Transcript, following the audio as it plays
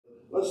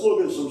let's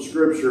look at some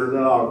scripture and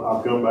then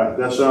I'll come back.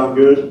 That sound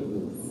good?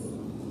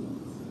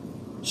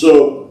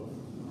 So,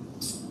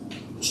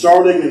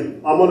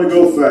 starting, I'm going to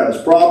go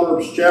fast.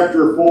 Proverbs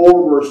chapter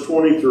 4, verse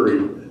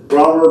 23.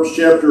 Proverbs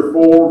chapter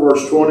 4,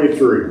 verse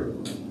 23.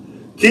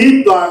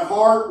 Keep thy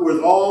heart with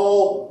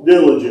all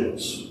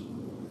diligence.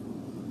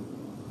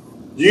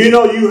 Do you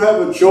know you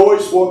have a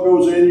choice what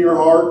goes in your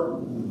heart?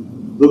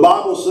 The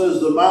Bible says,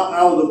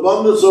 out of the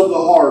abundance of the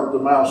heart, the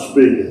mouth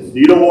speaketh. Do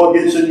you know what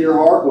gets in your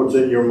heart? What's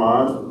in your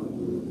mind?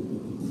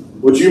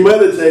 What you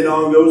meditate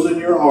on goes in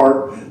your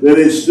heart, then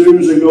it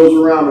stews and goes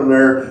around in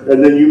there,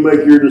 and then you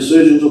make your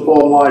decisions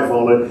upon life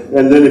on it.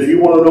 And then if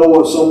you want to know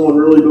what someone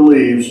really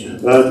believes,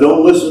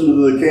 don't listen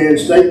to the canned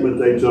statement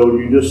they told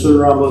you. Just sit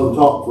around and let them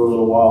talk for a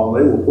little while,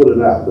 and they will put it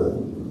out there.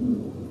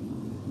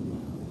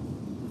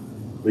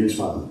 Big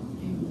smile.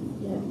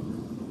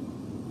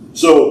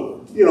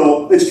 So, you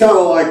know, it's kind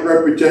of like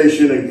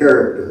reputation and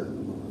character.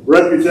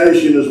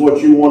 Reputation is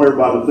what you want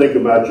everybody to think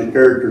about your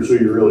character, is who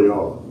you really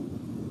are.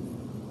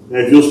 And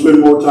if you'll spend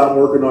more time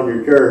working on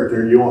your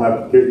character, you don't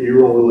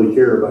really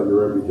care about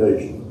your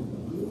reputation.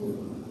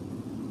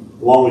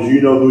 As long as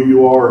you know who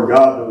you are and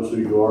God knows who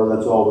you are,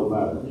 that's all that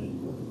matters.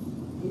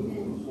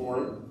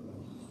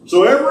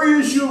 So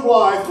every issue of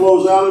life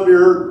flows out of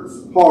your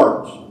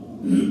heart.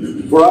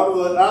 For out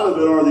of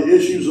it are the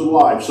issues of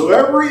life. So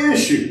every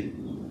issue.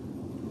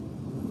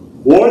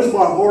 Why does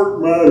my heart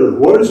matter?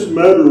 Why does it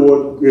matter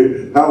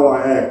how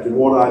I act and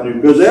what I do?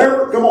 Because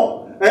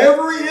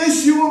every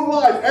issue of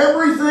life,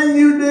 everything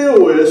you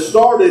deal with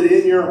started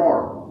in your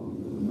heart.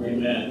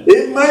 Amen.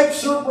 It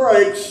makes or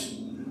breaks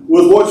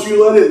with what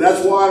you let in.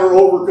 That's why in our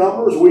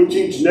overcomers we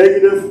teach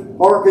negative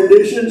heart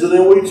conditions and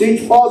then we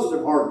teach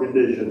positive heart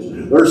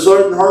conditions. There are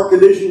certain heart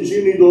conditions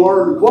you need to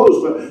learn to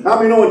close. But how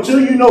many know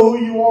until you know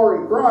who you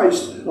are in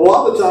Christ, a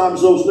lot of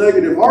times those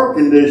negative heart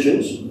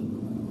conditions,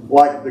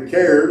 like the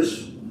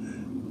cares,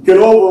 can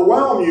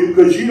overwhelm you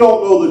because you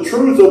don't know the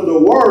truth of the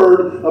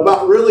Word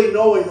about really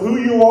knowing who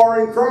you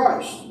are in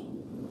Christ.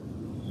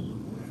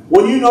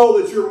 When you know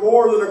that you're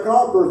more than a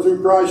conqueror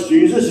through Christ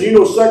Jesus, you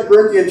know 2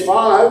 Corinthians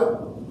 5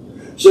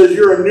 says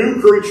you're a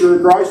new creature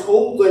in Christ.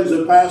 Old things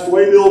have passed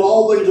away. Behold,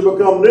 all things have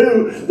become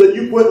new. Then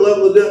you quit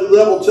letting the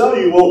devil tell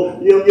you,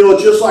 well, you know,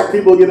 it's just like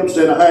people get up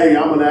saying, hey,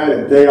 I'm an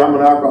addict. Hey, I'm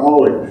an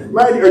alcoholic.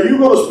 Man, are you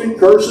going to speak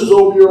curses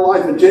over your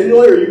life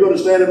continually? Or are you going to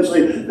stand up and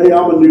say, hey,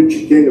 I'm a new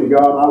king of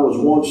God. I was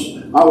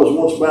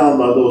once bound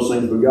by those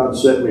things, but God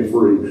set me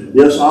free.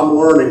 Yes, I'm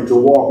learning to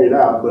walk it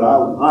out, but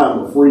I am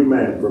a free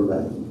man from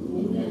that.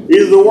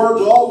 Either the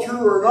word's all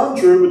true or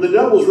untrue, but the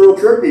devil's real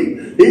tricky.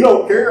 He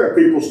don't care if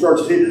people start.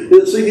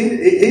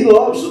 He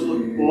loves a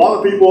lot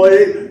of people.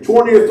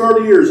 20 or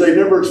 30 years, they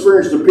never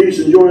experienced the peace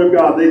and joy of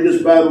God. They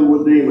just battled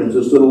with demons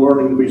instead of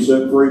learning to be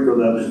set free from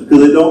them because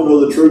they don't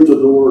know the truth of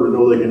the word and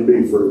know they can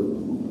be free.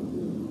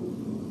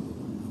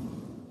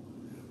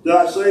 Did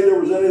I say there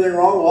was anything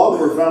wrong? Well,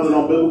 we're founded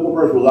on biblical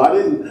principles.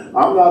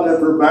 I'm not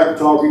after back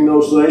talking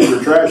those things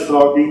or trash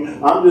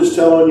talking. I'm just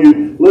telling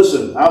you,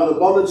 listen, out of the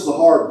abundance of the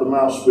heart, the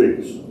mouth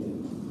speaks.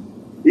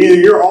 Either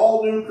you're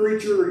all new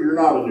creature or you're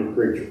not a new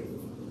creature.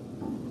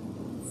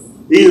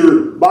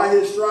 Either by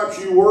his stripes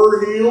you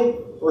were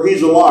healed or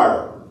he's a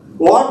liar.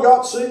 Well, I've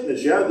got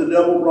sickness. Yeah, the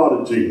devil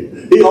brought it to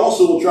you. He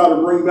also will try to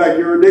bring back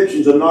your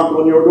addictions and knock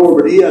on your door,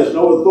 but he has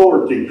no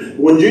authority.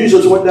 When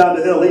Jesus went down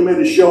to hell, he made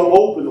a show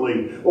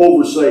openly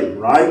over Satan,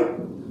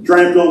 right?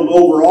 Trampled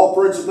over all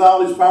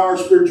principalities, power,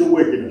 spiritual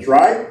wickedness,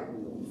 right?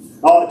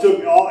 It took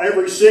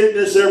every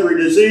sickness, every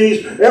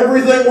disease,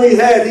 everything we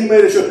had, he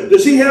made a show.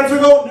 Does he have to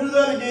go and do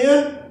that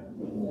again?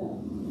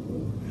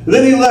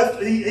 Then he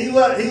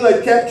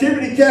led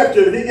captivity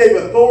captive, and he gave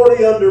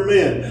authority under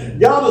men.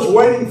 God is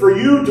waiting for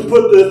you to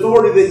put the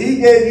authority that he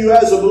gave you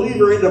as a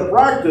believer into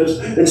practice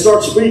and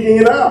start speaking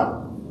it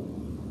out.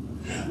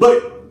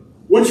 But,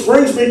 which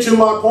brings me to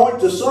my point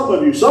to some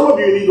of you. Some of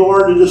you need to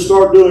learn to just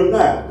start doing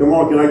that. Come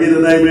on, can I get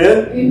an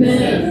amen?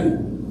 Amen.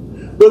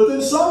 But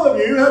then some of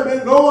you have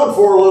been going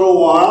for a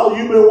little while.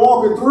 You've been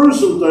walking through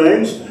some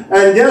things.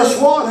 And guess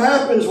what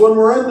happens when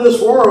we're in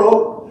this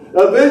world?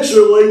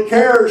 Eventually,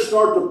 cares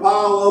start to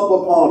pile up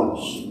upon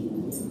us.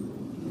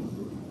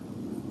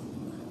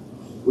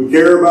 We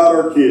care about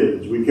our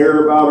kids. We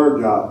care about our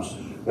jobs.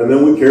 And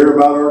then we care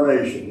about our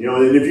nation. You know,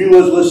 and if you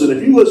listen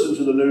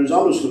to the news,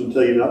 I'm just going to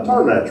tell you now,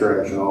 turn that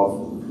trash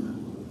off.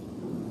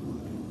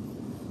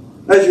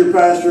 As your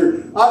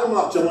pastor, I'm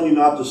not telling you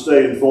not to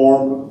stay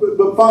informed,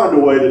 but find a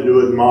way to do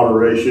it in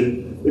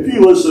moderation. If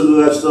you listen to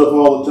that stuff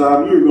all the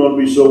time, you're going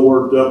to be so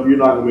worked up, you're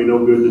not going to be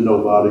no good to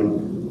nobody.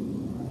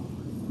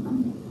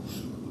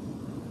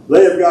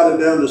 They have got it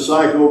down to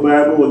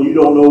psychobabble, and you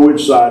don't know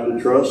which side to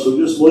trust, so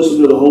just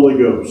listen to the Holy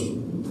Ghost.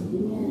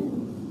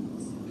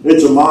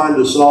 It's a mind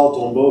assault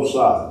on both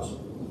sides.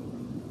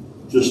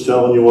 Just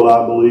telling you what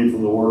I believe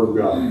from the Word of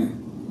God.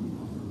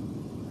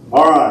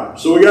 All right,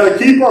 so we got to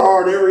keep our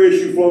heart. Every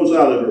issue flows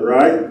out of it,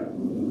 right?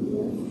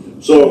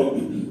 So,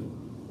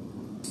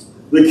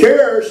 the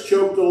cares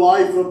choke the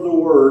life of the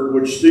Word,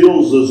 which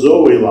steals the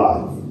Zoe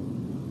life.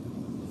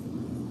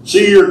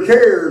 See, your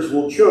cares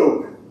will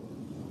choke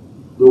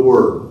the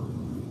Word.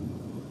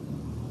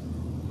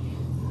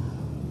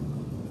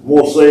 I'm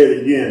going to say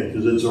it again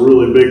because it's a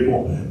really big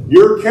point.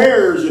 Your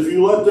cares, if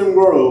you let them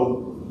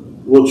grow,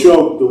 will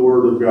choke the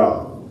Word of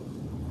God.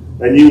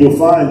 And you will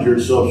find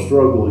yourself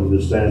struggling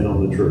to stand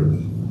on the truth.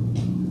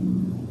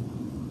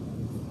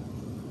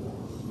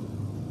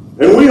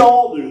 And we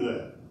all do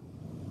that.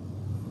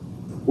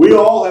 We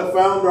all have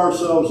found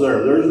ourselves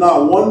there. There's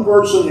not one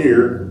person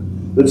here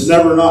that's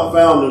never not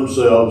found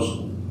themselves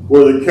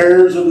where the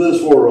cares of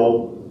this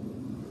world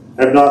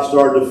have not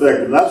started to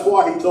affect them. That's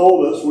why he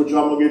told us, which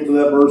I'm going to get to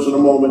that verse in a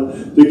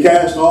moment, to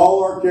cast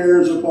all our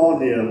cares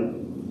upon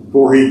him,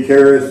 for he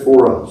careth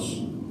for us.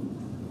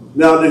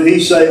 Now, did he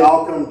say,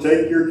 I'll come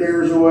take your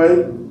cares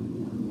away?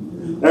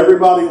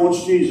 Everybody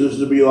wants Jesus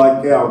to be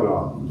like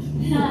Calgon.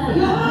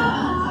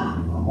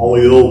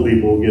 Only the old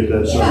people will get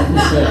that song.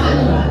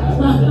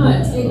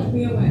 Take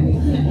me away.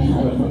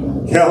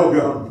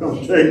 Calgon, come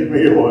take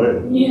me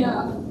away.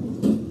 Yeah.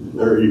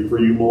 There you for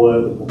you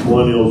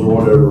millennials or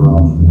whatever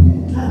else.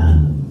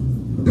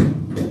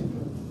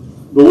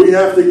 But we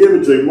have to give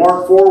it to him.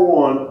 Mark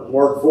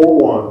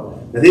 4:1.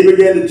 And he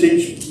began to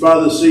teach by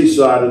the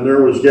seaside, and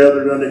there was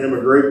gathered unto him a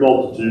great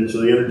multitude.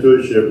 So he entered to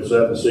a ship and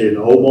sat in the sea, and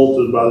the whole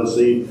multitude by the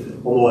sea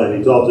on the land.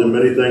 He taught them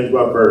many things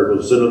by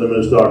parables, said unto them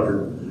in his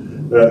doctrine.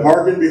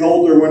 Hearken,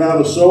 behold, there went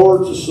out a sower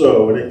to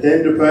sow, and it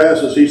came to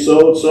pass as he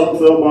sowed, some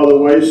fell by the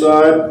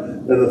wayside,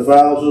 and the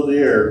fowls of the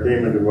air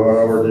came and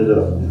devoured it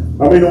up.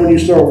 I mean, when you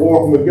start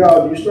walking with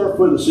God, you start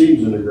putting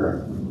seeds in the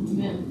ground.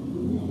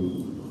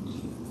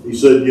 Amen. He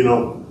said, you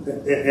know,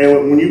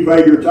 and when you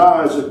pay your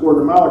tithes,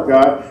 according to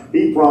Malachi,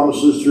 he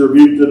promises to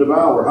rebuke the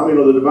devourer. How many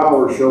know the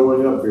devourer is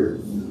showing up here?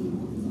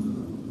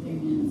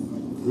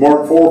 Amen.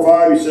 Mark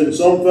 4:5, he said,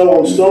 some fell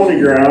on stony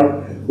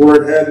ground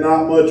where it had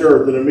not much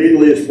earth, and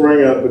immediately it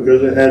sprang up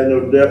because it had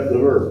no depth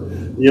of earth.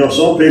 You know,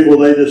 some people,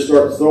 they just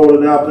start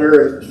throwing it out there,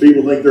 and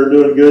people think they're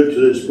doing good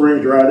because it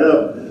springs right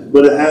up,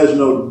 but it has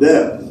no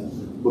depth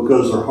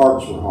because their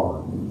hearts were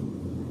hard.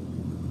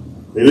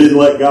 They didn't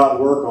let God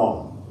work on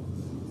them.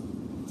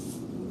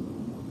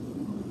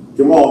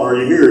 Come on, are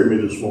you hearing me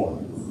this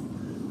morning?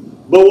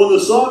 But when the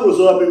sun was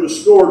up, it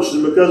was scorched,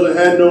 and because it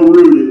had no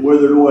root, it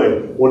withered away.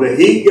 When the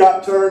heat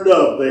got turned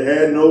up, they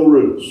had no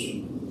roots.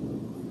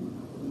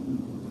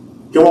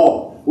 Come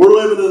on. We're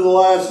living in the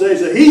last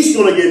days. The heat's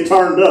going to get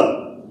turned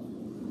up.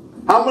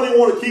 How many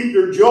want to keep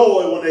their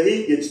joy when the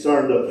heat gets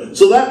turned up?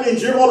 So that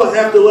means you're going to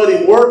have to let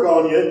him work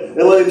on you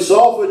and let him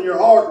soften your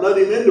heart and let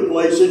him into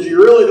places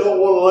you really don't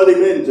want to let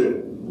him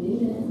into.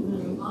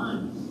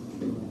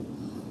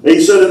 He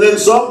said, and then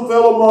some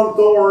fell among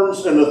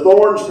thorns, and the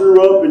thorns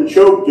grew up and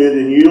choked it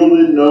and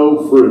yielded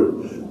no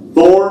fruit.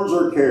 Thorns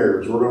are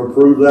cares. We're going to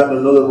prove that in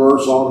another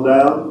verse on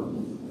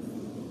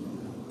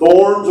down.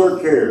 Thorns are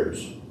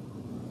cares.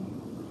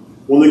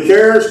 When the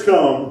cares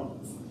come,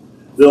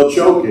 they'll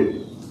choke it.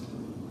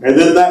 And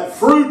then that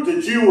fruit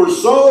that you were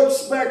so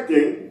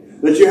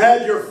expecting, that you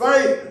had your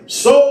faith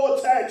so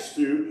attached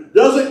to,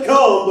 doesn't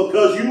come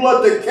because you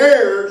let the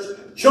cares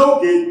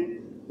choke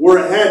it where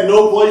it had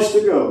no place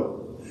to go.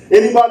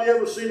 Anybody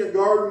ever seen a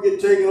garden get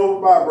taken over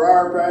by a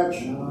briar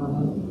patch?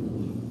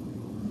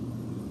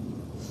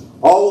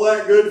 All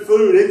that good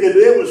food,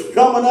 it was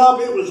coming up,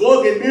 it was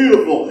looking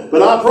beautiful.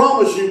 But I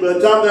promise you, by the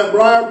time that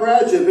briar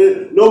patch,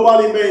 if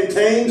nobody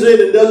maintains it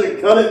and doesn't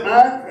cut it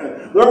back,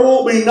 there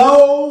won't be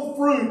no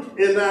fruit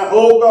in that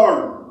whole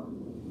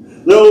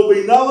garden. There will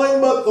be nothing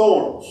but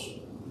thorns.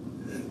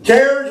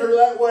 Cares are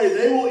that way.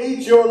 They will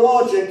eat your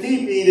lunch and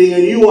keep eating,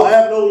 and you will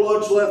have no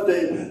lunch left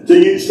to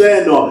you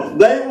stand on.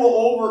 They will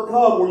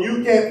overcome where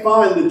you can't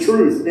find the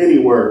truth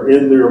anywhere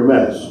in their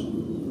mess.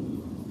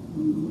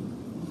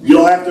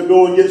 You'll have to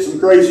go and get some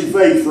crazy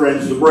faith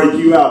friends to break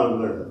you out of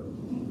there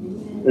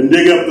and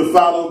dig up the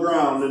fallow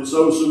ground and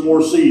sow some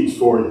more seeds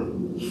for you.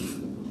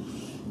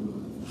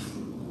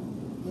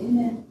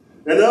 Amen.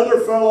 Another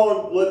fell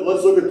on,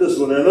 let's look at this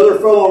one. Another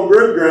fell on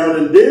good ground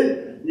and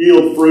did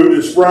yield fruit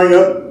and sprang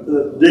up.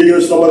 Digging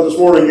us about this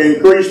morning,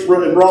 increased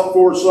and brought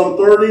forth some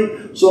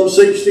 30, some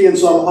 60, and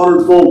some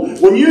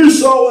 100-fold. When you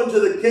sow into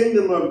the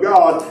kingdom of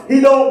God, he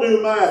don't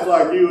do math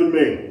like you and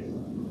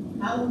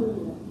me. Hallelujah.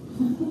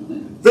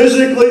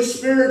 Physically,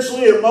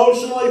 spiritually,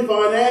 emotionally,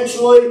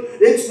 financially,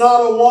 it's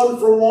not a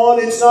one-for-one.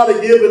 It's not a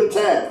give and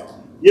take.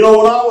 You know,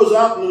 when I was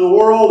out in the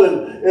world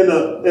and in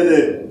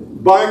the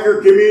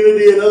biker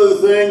community and other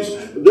things,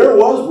 there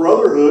was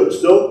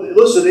brotherhoods.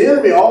 Listen, the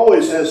enemy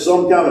always has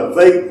some kind of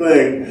fake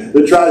thing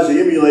that tries to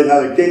emulate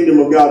how the kingdom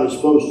of God is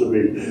supposed to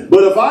be.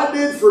 But if I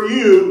did for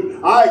you,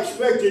 I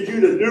expected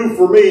you to do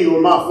for me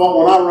when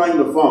I rang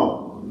the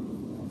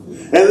phone.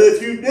 And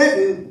if you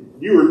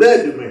didn't, you were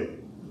dead to me.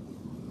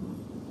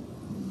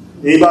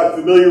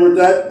 Anybody familiar with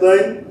that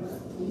thing?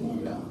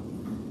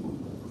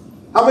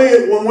 I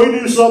mean, when we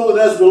do something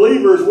as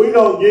believers, we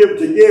don't give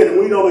to get, and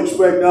we don't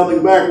expect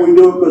nothing back. We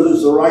do it because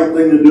it's the right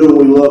thing to do, and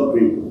we love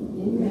people.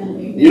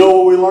 Amen. You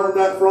know where we learned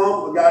that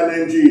from? A guy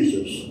named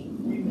Jesus.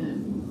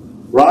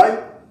 Amen. Right?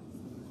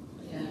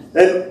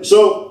 Yeah. And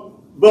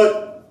so,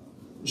 but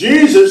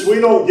Jesus, we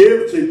don't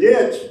give to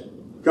get.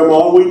 Come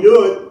on, we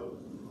do it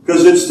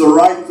because it's the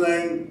right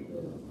thing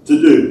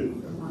to do.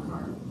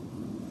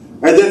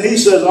 And then he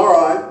says, all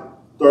right,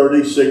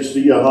 30,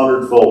 60,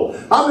 100-fold.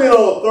 How many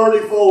know a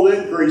 30-fold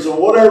increase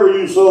on whatever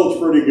you sow is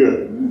pretty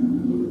good?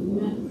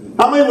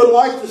 How many would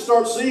like to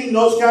start seeing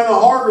those kind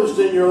of harvests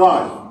in your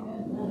life?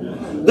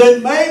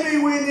 Then maybe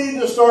we need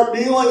to start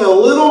dealing a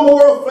little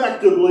more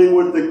effectively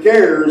with the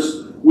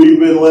cares we've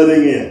been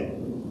letting in.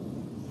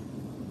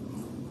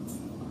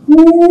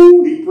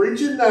 Woo, he's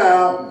preaching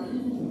now.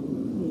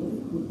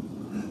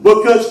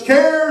 Because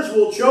cares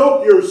will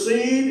choke your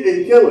seed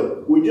and kill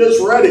it. We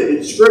just read it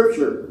in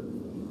Scripture.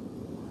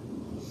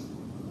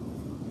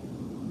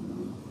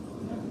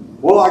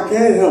 Well, I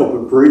can't help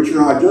it,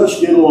 preacher. I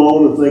just get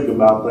alone and think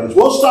about things.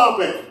 Well, stop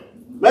it.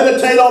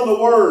 Meditate on the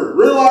Word.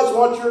 Realize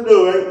what you're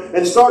doing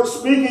and start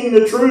speaking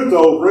the truth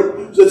over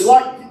it. So it's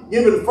like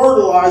giving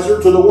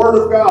fertilizer to the Word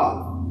of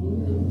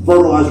God.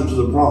 Fertilizer to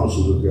the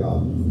promises of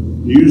God.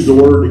 You use the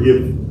Word to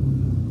give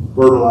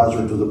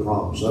fertilizer to the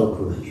promise. That'll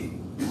preach.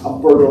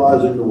 I'm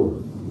fertilizing the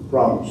Word.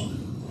 Promise.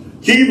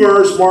 Key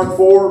verse, Mark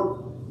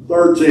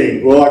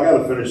 4:13. Well, I got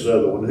to finish the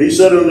other one. He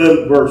said in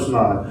them, verse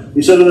 9.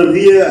 He said to them,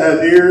 he that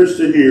hath ears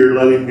to hear,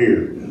 let him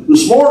hear.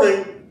 This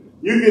morning,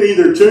 you can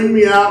either tune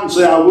me out and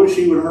say, I wish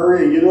he would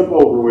hurry and get up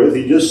over with.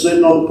 He's just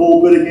sitting on the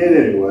pulpit again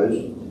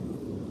anyways.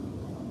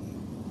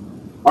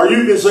 Or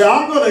you can say,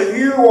 I'm going to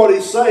hear what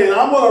he's saying.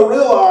 I'm going to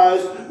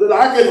realize that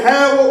I can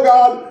have what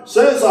God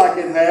says I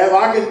can have.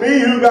 I can be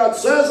who God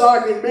says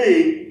I can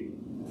be.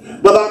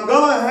 But I'm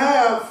going to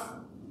have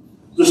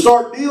to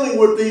start dealing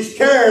with these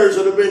cares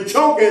that have been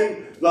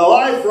choking the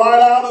life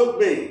right out of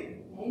me.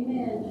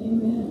 Amen.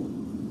 Amen.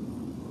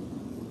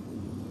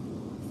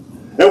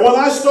 And when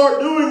I start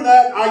doing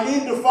that, I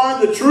need to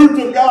find the truth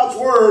of God's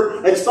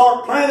Word and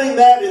start planting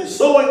that and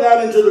sowing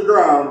that into the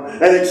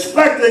ground and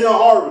expecting a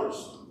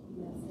harvest.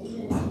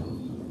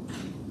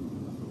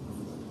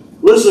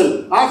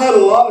 Listen, I've had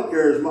a lot of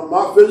cares.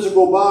 My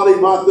physical body,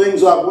 my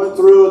things I've went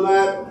through and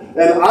that.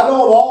 And I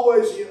don't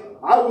always,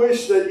 I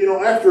wish that,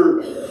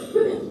 after,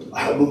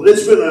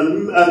 it's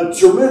been a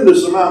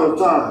tremendous amount of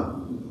time.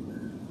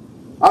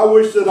 I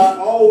wish that I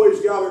always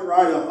got it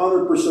right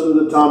 100% of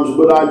the times,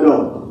 but I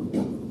don't.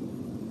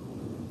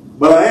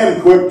 But I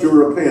am quick to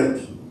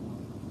repent,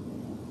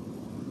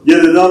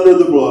 get it under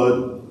the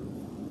blood,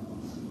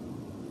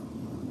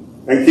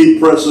 and keep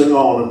pressing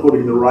on and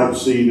putting the right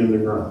seed in the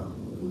ground.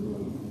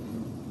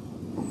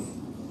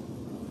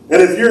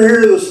 And if you're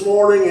here this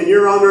morning and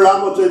you're under it,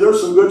 I'm going to tell you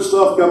there's some good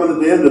stuff coming at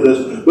the end of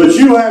this, but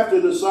you have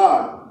to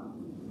decide.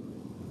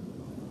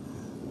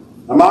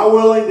 Am I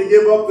willing to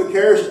give up the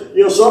cares?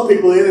 Some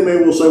people, the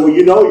enemy will say, well,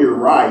 you're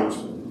right.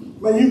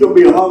 Man, you can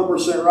be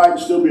 100% right and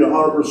still be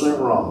 100%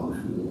 wrong.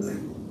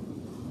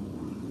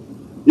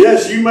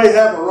 Yes, you may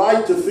have a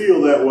right to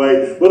feel that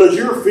way, but is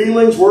your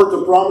feelings worth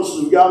the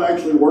promises of God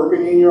actually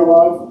working in your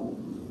life?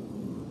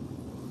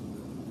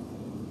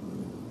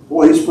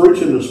 Boy, he's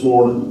preaching this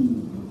morning.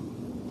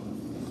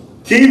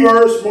 Key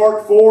verse,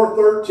 Mark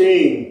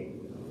 4:13.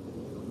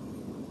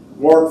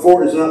 Mark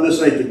 4,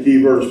 this ain't the key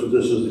verse, but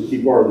this is the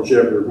key part of the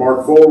chapter.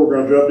 Mark 4, we're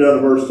going to drop down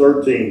to verse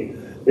 13.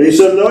 And he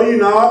said, know ye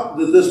not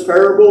that this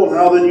parable, and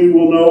how then you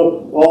will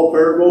know all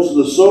parables,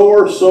 the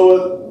sower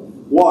soweth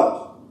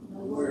what? The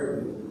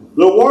Word.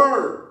 The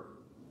Word.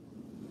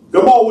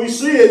 Come on, we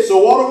see it. So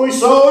what are we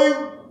sowing?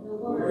 The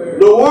Word.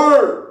 The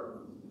Word.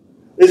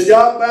 Is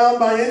God bound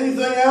by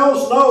anything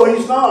else? No,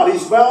 He's not.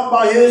 He's bound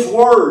by His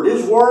Word.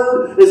 His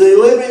Word is a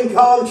living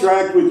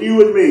contract with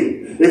you and me.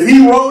 If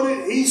He wrote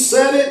it, He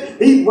said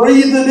it, He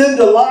breathed it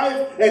into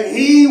life, and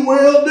He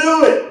will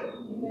do it.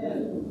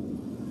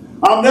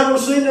 I've never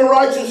seen the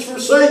righteous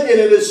forsaken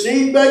and his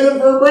seed begging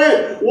for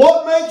bread.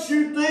 What makes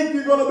you think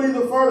you're going to be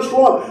the first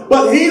one?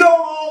 But He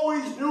don't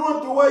always do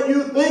it the way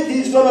you think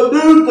He's going to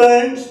do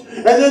things.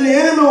 And then the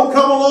enemy will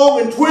come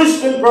along and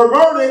twist and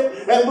pervert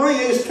it and bring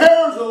his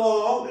cares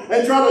along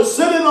and try to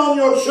sit it on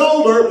your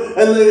shoulder.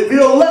 And then if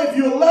you'll let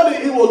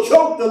it, it will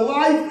choke the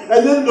life.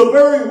 And then the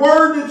very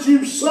word that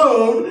you've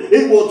sowed,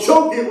 it will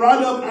choke it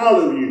right up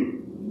out of you.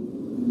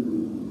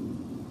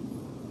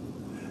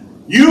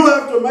 You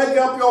have to make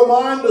up your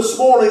mind this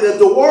morning that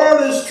the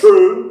Word is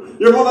true.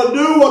 You're going to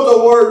do what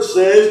the Word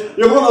says.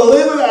 You're going to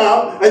live it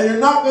out. And you're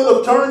not going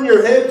to turn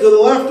your head to the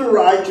left or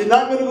right. You're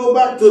not going to go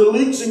back to the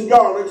leeks and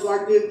garlics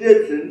like the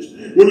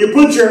Egyptians. When you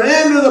put your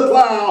hand to the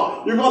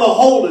plow, you're going to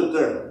hold it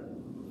there.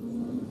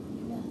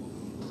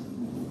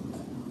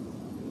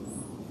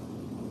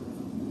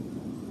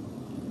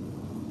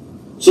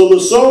 So the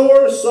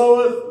sower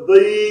soweth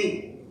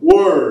the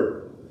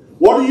Word.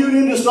 What do you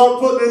need to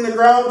start putting in the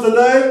ground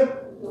today?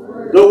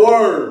 The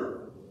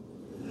Word.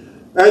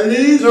 And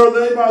these are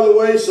they by the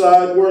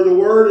wayside where the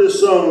Word is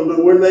sown,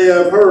 but when they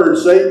have heard,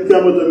 Satan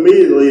cometh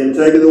immediately and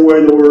taketh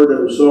away the Word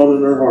that was sown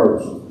in their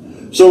hearts.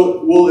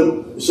 So,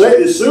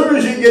 say as soon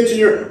as you get to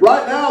your...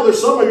 Right now,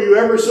 there's some of you,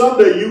 every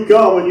Sunday you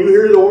come and you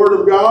hear the Word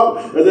of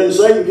God, and then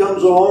Satan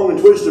comes along and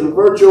twists and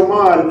perverts your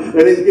mind,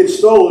 and it gets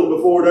stolen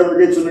before it ever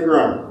gets in the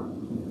ground.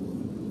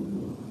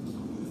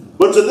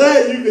 But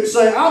today you can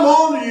say, I'm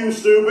on to you,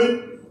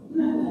 stupid.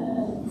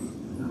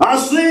 I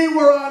see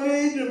where I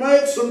need to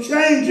make some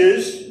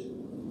changes.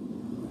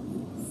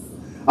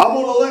 I'm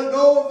going to let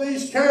go of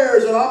these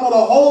cares and I'm going to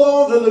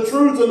hold on to the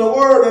truth and the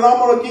Word, and I'm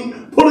going to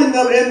keep putting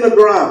them in the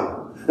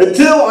ground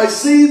until I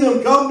see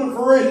them come to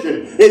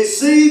fruition. It's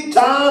seed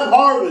time,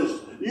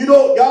 harvest. You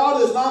know,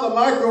 God is not a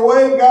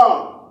microwave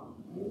God.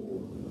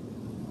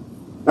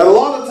 And a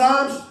lot of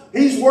times,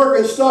 He's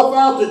working stuff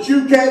out that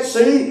you can't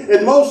see,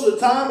 and most of the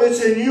time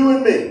it's in you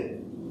and me.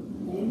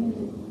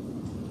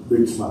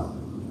 Big smile.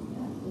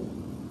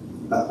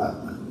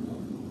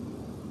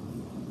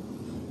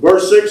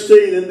 Verse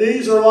 16, and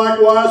these are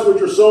likewise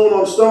which are sown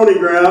on stony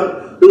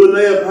ground, who when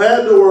they have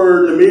had the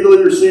word,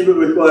 immediately receive it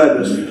with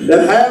gladness,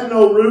 that have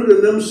no root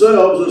in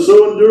themselves, and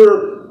so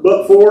endure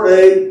but for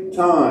a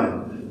time.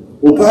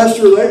 Well,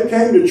 Pastor, they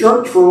came to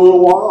church for a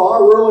little while. I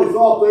really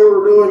thought they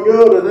were doing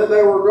good, and then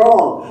they were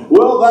gone.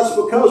 Well, that's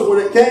because when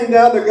it came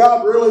down to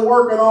God really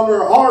working on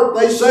their heart,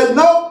 they said,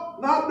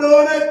 nope, not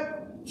doing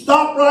it.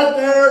 Stop right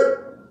there.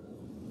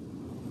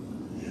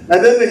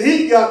 And then the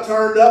heat got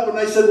turned up, and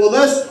they said, well,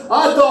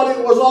 I thought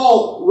it was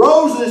all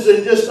roses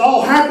and just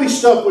all happy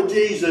stuff with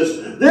Jesus.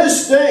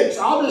 This stinks.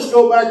 I'll just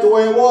go back the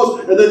way it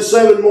was. And then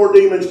 7 more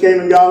demons came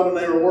and got them,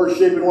 and they were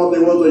worshiping what they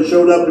was. They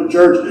showed up at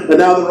church, and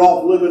now they're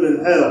off living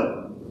in hell.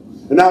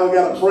 And now we've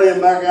got to pray them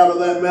back out of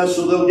that mess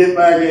so they'll get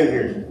back in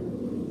here.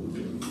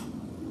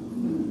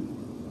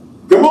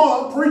 Come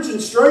on, I'm preaching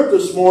straight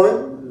this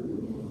morning.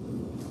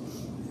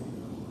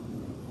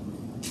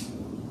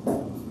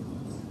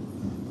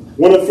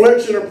 When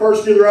affliction or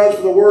persecution arises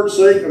for the word's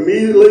sake,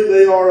 immediately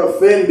they are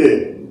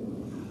offended.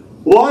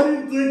 Well, I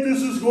didn't think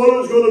this is what it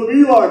was going to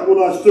be like when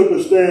I took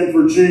a stand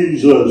for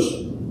Jesus.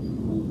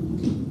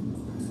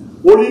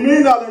 What do you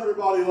mean not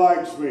everybody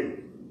likes me?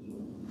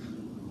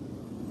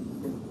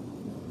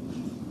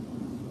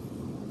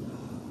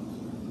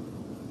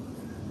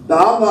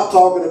 Now, I'm not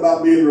talking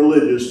about being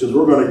religious, because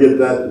we're going to get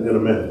that in a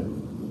minute.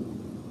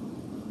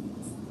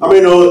 I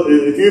mean,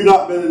 if you've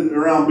not been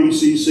around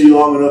BCC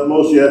long enough,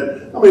 most of you have,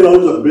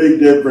 there's a big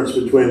difference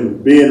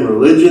between being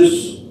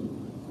religious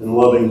and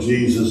loving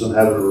Jesus and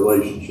having a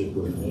relationship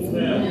with Him.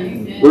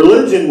 Amen.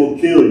 Religion will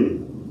kill you.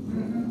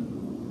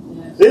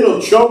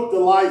 It'll choke the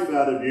life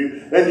out of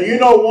you. And do you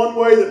know one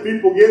way that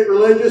people get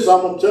religious?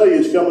 I'm going to tell you,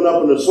 it's coming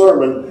up in the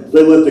sermon.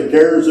 They let the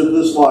cares of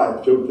this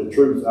life choke the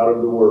truth out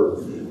of the Word.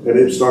 And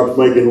it starts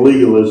making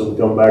legalism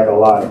come back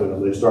alive in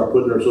them. They start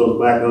putting themselves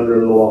back under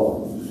the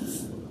law.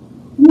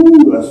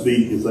 Woo, that's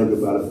deep. You think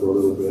about it for a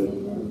little bit.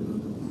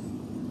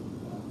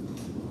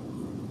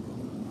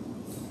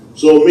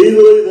 So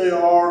immediately they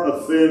are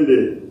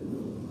offended.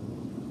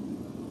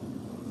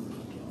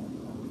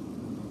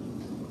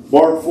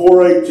 Mark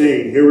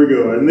 4:18. Here we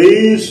go. And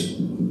these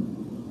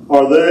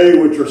are they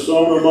which are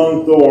sown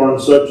among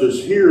thorns, such as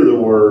hear the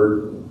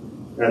word,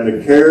 and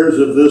the cares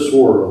of this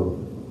world,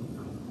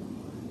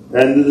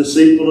 and the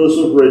deceitfulness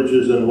of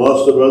riches, and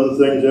lust of other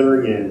things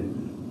entering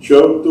in,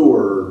 choke the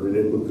word, and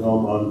it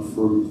become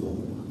unfruitful.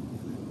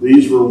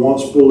 These were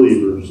once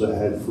believers that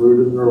had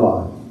fruit in their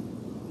life.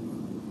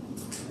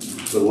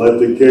 But let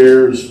the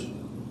cares,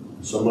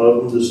 some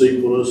of them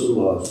deceitfulness and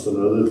lust, and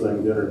other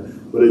things enter.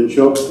 But it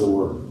choked the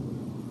word.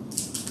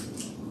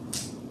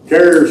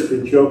 Cares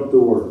can choke the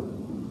word.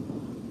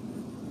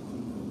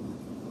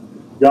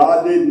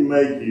 God didn't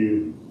make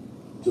you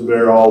to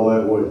bear all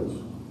that weight.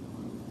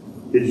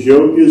 His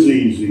yoke is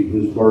easy,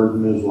 His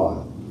burden is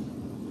light.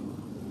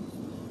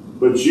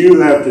 But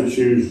you have to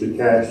choose to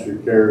cast your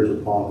cares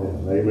upon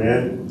Him.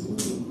 Amen?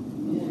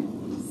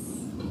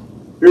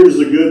 Here's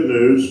the good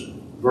news.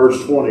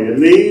 Verse 20.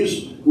 And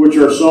these which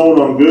are sown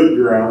on good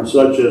ground,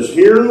 such as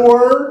hear the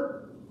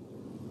word.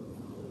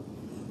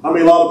 I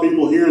mean, a lot of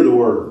people hear the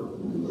word.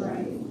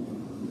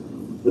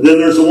 But then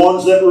there's the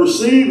ones that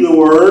receive the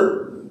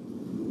word.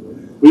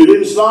 We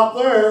didn't stop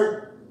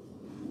there.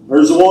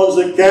 There's the ones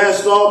that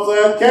cast off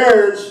their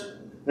cares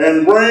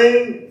and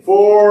bring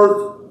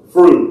forth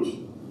fruit.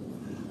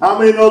 How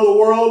many know the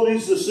world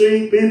needs to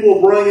see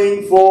people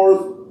bringing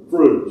forth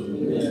fruit?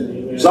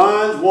 Amen.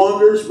 Signs,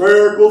 wonders,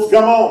 miracles,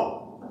 come on.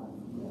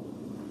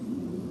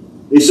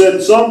 He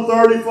said some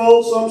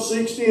 30-fold, some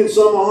 60, and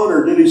some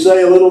 100. Did He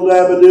say a little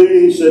dab of do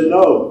you? He said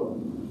no.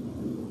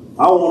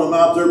 I want them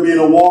out there being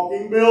a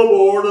walking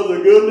billboard of the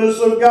goodness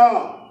of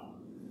God.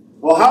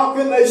 Well, how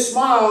can they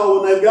smile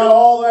when they've got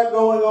all that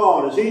going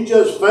on? Is He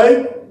just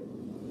fake?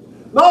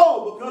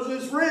 No, because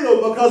it's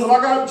real. Because if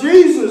I got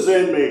Jesus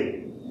in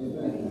me,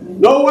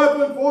 no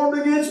weapon formed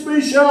against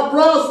me shall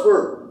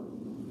prosper.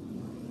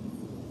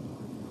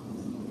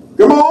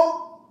 Come on.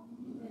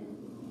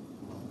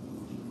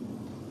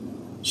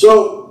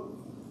 So,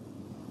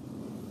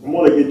 I'm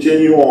going to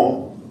continue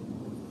on.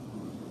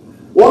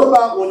 What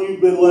about when you've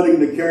been letting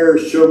the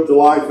cares choke the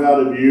life out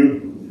of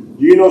you?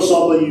 Do you know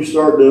something you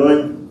start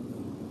doing?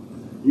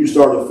 You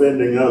start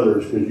offending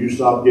others because you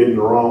stop getting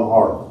the wrong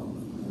heart.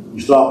 You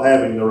stop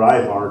having the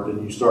right heart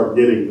and you start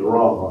getting the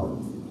wrong heart.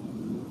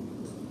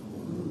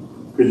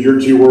 Because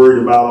you're too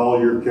worried about all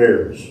your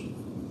cares.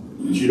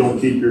 That you don't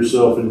keep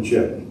yourself in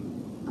check.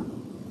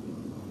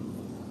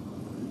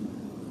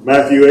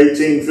 Matthew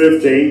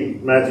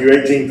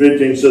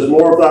 18:15 says,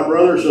 "More if thy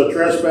brother shall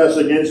trespass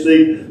against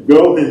thee,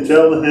 go and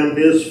tell him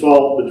his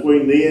fault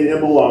between thee and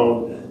him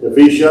alone. If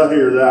he shall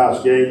hear, thou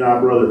hast gained thy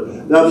brother."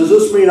 Now, does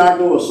this mean I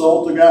go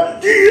assault a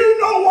guy? Do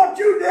you know what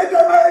you did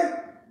to me?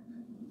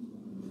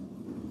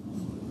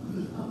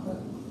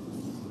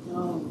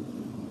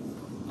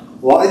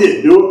 Well, I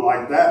didn't do it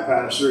like that,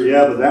 Pastor.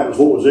 Yeah, but that was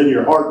what was in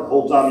your heart the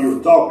whole time you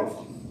were talking.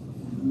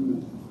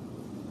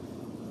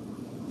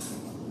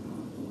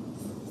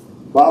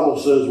 The Bible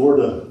says we're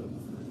to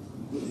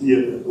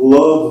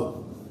love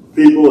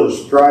people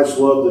as Christ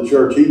loved the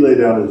church. He laid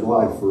down his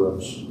life for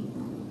us.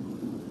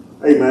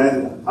 Hey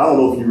man, I don't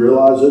know if you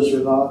realize this or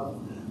not.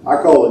 I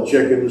call it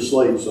checking the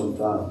slate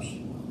sometimes.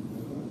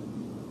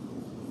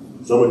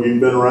 Some of you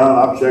have been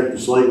around, I've checked the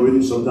slate with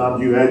you.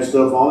 Sometimes you had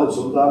stuff on it,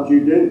 sometimes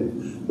you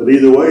didn't. But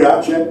either way,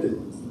 I checked it.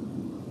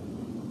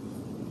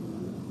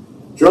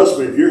 Trust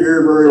me, if you're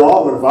here very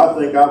long and if I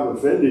think I've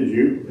offended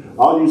you,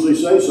 I'll usually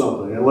say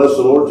something, unless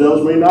the Lord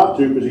tells me not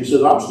to, because he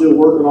says, I'm still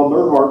working on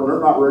their heart and they're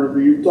not ready for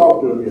you to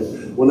talk to them yet.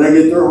 When they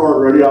get their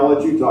heart ready, I'll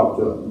let you talk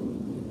to them.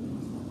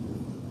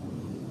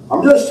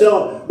 I'm just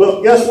telling,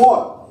 but guess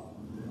what?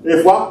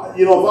 If I've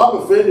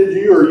offended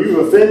you or you've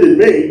offended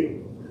me,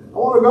 I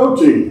want to go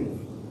to you.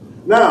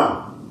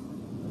 Now,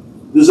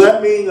 does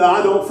that mean that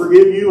I don't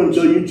forgive you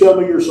until you tell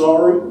me you're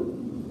sorry?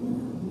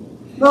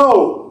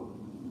 No,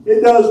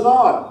 it does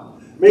not.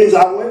 It means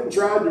I went and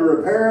tried to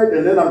repair it,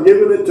 and then I'm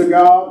giving it to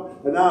God,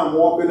 and now I'm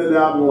walking it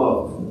out in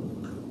love.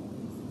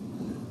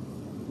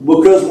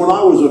 Because when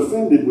I was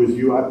offended with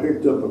you, I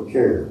picked up a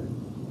care.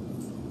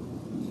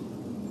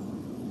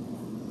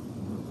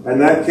 And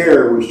that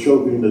care was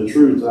choking the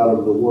truth out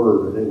of the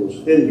Word, and it was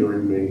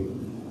hindering me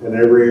in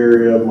every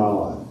area of my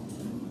life.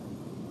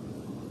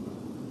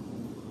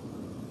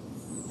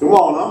 Come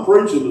on, I'm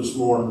preaching this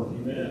morning.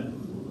 Amen.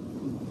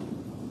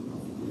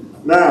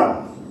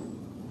 Now,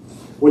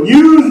 when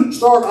you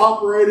start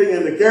operating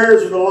and the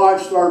cares of the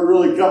life start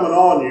really coming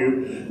on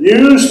you,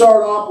 you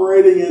start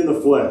operating in the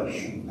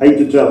flesh. Hate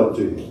to tell it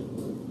to you.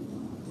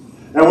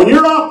 And when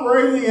you're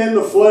operating in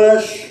the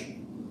flesh,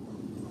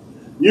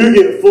 you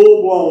get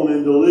full-blown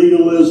into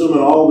legalism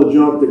and all the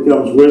junk that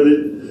comes with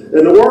it.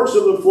 And the works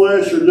of the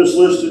flesh are just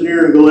listed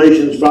here in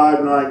Galatians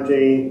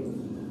 5:19.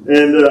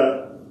 And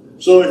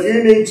so if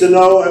you need to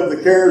know, have the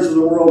cares of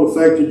the world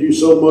affected you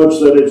so much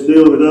that it's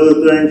dealing with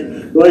other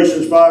things,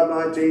 Galatians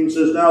 5:19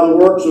 says, "Now the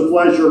works of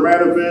flesh are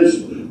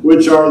manifest,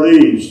 which are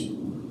these.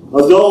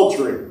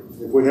 Adultery."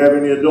 If we have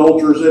any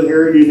adulterers in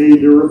here, you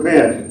need to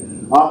repent.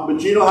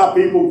 But you know how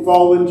people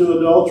fall into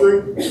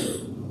adultery?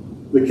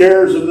 The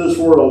cares of this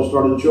world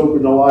started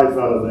choking the life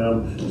out of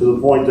them to the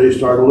point they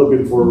started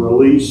looking for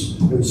release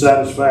and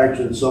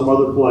satisfaction some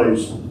other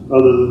place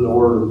other than the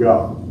Word of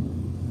God.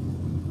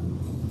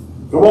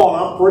 Come on,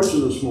 I'm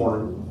preaching this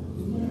morning.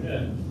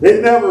 Yeah.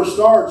 It never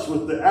starts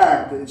with the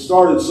act. It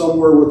started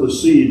somewhere with the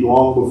seed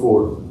long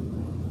before.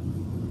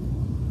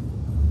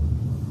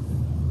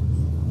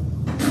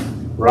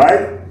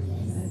 Right?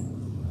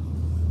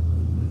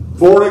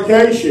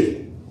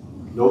 Fornication.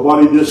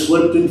 Nobody just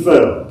slipped and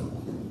fell.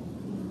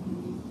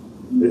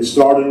 It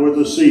started with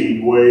the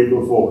seed way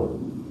before.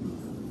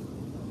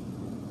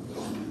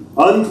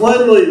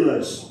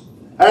 Uncleanliness.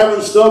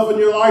 Having stuff in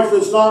your life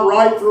that's not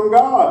right from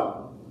God.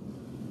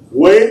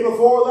 Way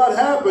before that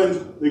happened,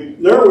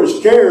 there was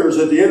cares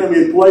that the enemy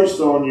had placed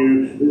on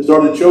you that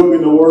started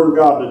choking the Word of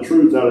God, the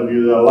truth out of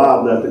you that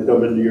allowed that to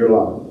come into your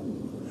life.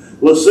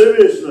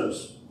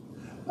 Lasciviousness.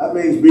 That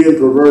means being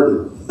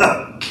perverted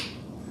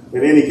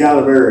in any kind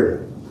of area.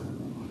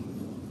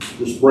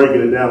 Just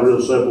breaking it down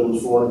real simple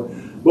this morning.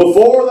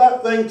 Before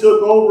that thing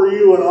took over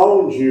you and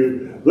owned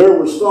you, there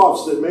was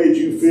thoughts that made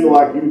you feel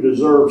like you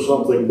deserved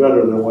something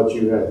better than what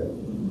you had.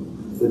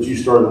 That you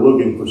started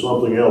looking for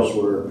something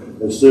elsewhere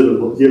instead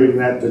of giving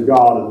that to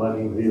God and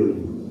letting Him heal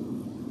you.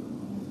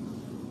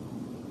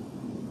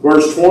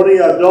 Verse 20,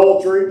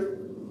 adultery.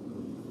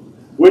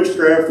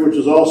 Witchcraft, which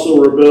is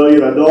also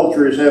rebellion.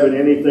 Adultery is having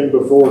anything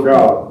before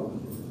God.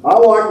 I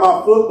like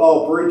my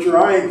football preacher.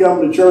 I ain't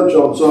coming to church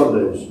on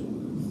Sundays.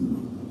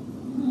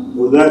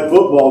 Well, that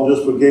football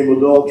just became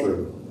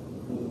adultery.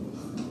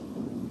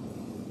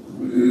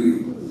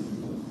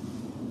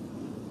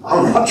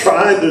 I'm not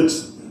trying to...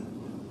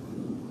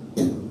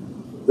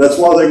 That's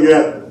why they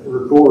got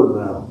record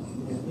now.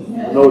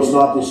 I know it's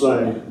not the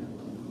same.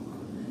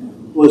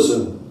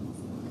 Listen,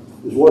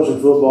 is watching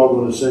football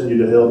going to send you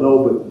to hell?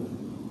 No, but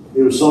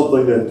it was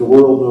something that the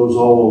world knows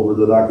all over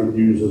that I could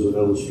use as an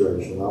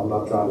illustration. I'm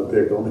not trying to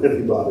pick on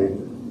anybody.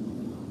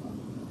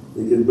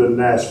 It could have been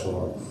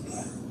NASCAR.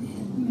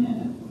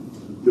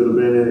 Could have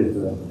been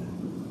anything.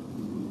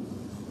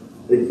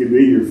 It could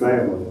be your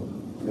family.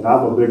 And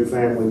I'm a big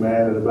family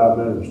man and about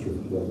ministry.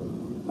 So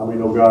how many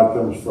know God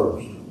comes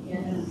first?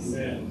 Yes.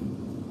 Amen.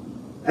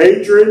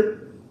 Hatred.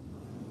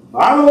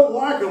 I don't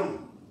like them.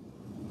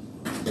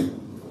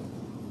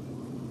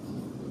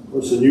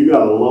 Listen, you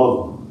got to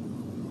love them,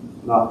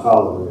 not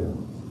tolerate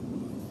them.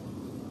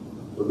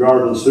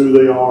 Regardless who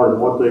they are and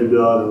what they've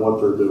done and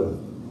what they're doing.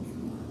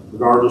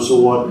 Regardless of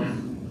what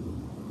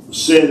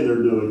sin they're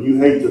doing. You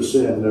hate the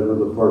sin, never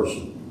the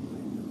person.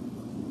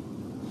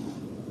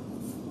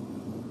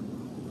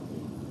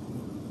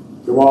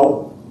 Come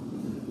on.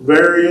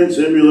 Variance,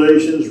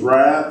 emulations,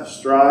 wrath,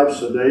 strife,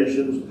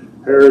 sedations,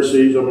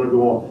 heresies. I'm going to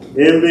go on.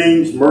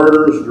 Envyings,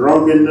 murders,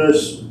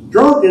 drunkenness.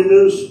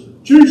 Drunkenness.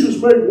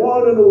 Jesus made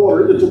wine in the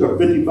water. It took a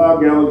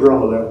 55-gallon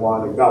drum of that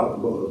wine and got the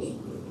buzz.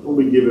 Don't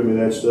be giving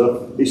me that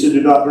stuff. He said,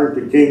 do not drink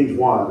the king's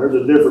wine. There's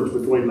a difference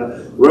between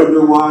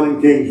regular wine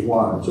and king's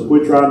wine. So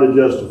quit trying to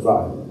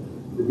justify it.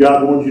 If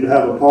God wanted you to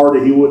have a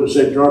party, He wouldn't have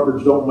said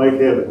drunkards don't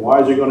make heaven. Why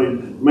is He going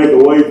to make a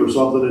way for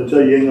something and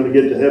tell you ain't going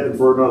to get to heaven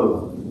for another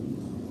one?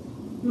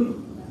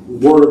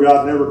 The Word of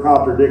God never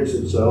contradicts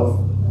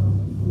itself.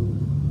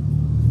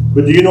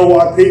 But do you know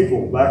why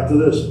people, back to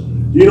this,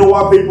 do you know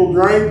why people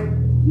drink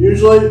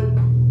usually?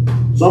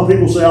 Some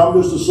people say, I'm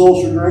just a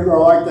social drinker, I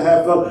like to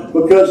have fun.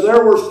 Because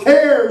there was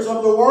cares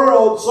of the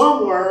world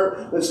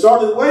somewhere that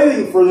started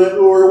waiting for them,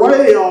 or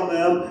waiting on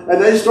them,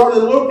 and they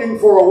started looking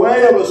for a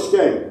way of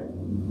escape.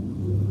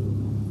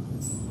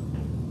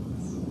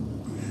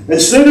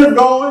 Instead of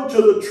going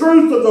to the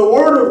truth of the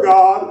Word of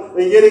God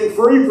and getting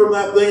free from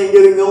that thing and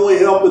getting the only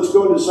help that's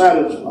going to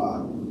satisfy.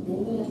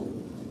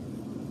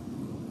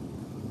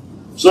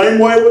 Same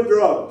way with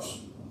drugs.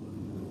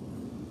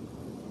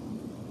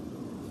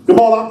 Come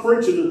on, I'm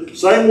preaching the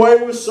same way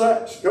with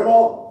sex. Come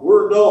on,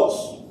 we're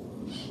adults.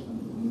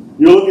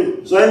 You're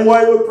looking, same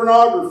way with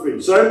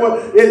pornography. Same way.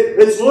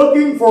 It's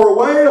looking for a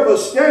way of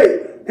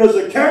escape because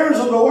the cares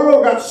of the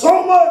world got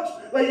so much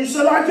that you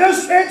said, I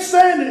just can't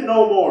stand it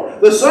no more.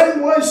 The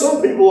same way some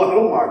people,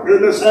 oh my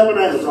goodness, have an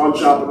Amazon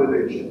shopping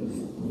addiction.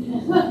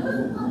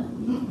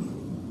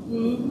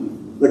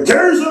 The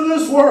cares of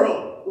this world.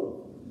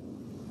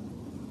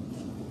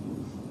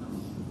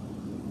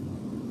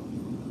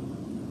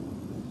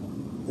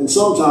 And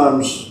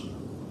sometimes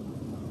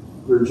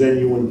they're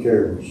genuine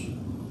cares.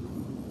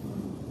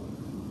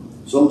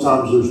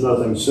 Sometimes there's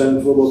nothing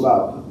sinful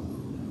about them.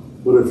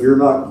 But if you're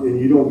not, and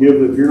you don't give,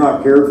 if you're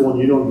not careful and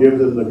you don't give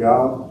them to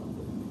God,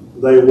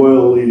 they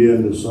will lead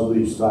into some of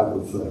these type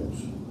of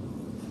things.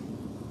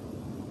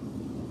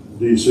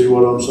 Do you see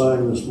what I'm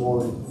saying this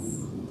morning?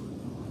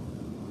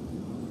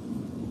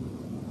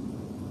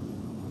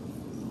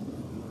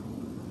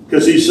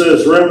 Because he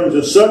says, Reverend,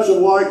 to such a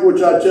like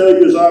which I tell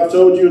you, as I've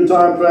told you in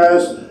time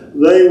past,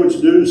 they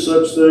which do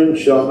such things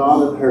shall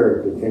not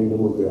inherit the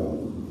kingdom of God.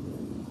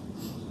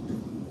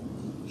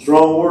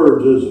 Strong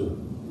words, isn't it?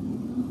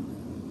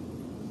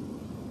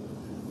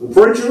 The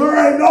preacher,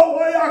 there ain't no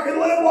way I can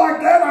live like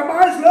that. I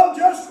might as well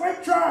just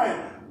quit trying.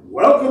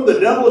 Welcome, the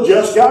devil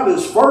just got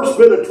his first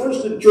bit of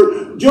twisted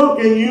junk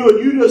in you, and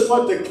you just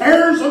let the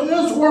cares of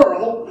this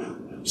world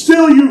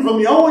steal you from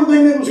the only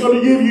thing that was going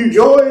to give you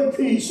joy and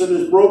peace in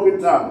this broken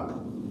time.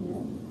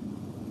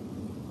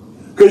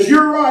 Because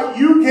you're right,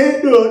 you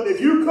can't do it.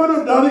 If you could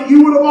have done it,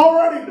 you would have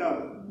already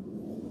done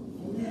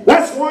it.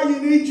 That's why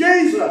you need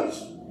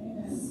Jesus.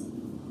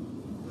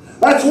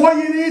 That's why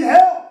you need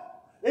help.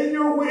 In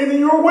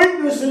your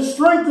weakness, His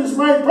strength is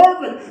made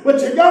perfect.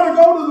 But you got to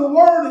go to the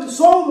Word and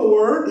sow the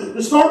Word,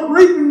 to start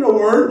reading the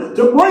Word,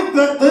 to break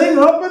that thing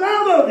up and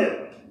out of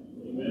you.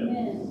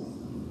 Amen.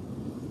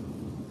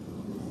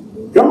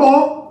 Come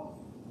on.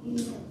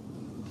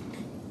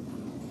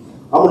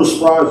 I'm going to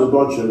surprise a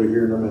bunch of you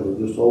here in a minute.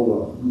 Just hold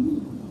on.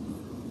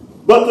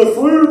 But the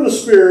fruit of the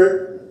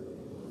Spirit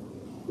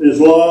is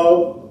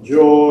love,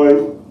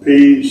 joy,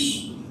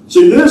 peace.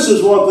 See, this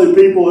is what the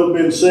people have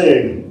been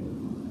saying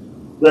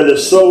that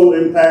has so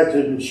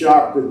impacted and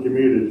shocked the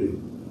community.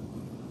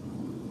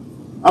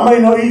 I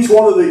mean, each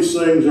one of these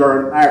things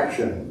are an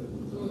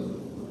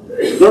action.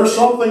 There's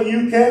something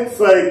you can't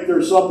fake.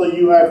 There's something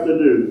you have to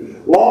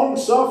do. Long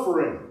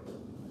suffering.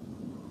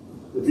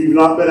 If you've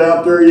not been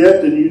out there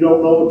yet, then you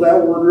don't know what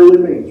that word really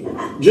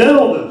means.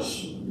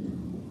 Gentleness,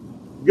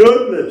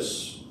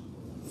 goodness,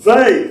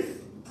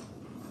 faith,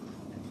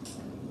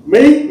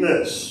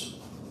 meekness.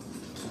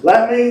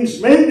 That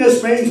means,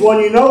 meekness means when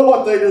you know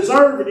what they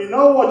deserve and you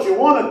know what you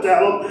want to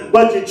tell them,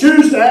 but you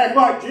choose to act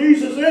like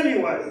Jesus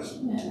anyways.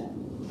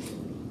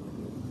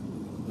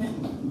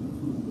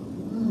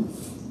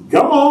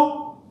 Come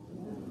on.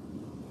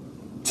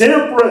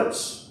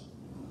 Temperance.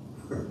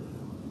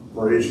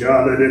 Praise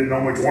God, they didn't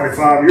know me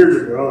 25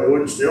 years ago. They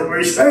wouldn't still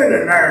be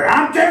standing there.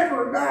 I'm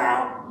tempered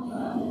now.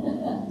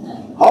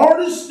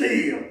 Hard as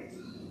steel.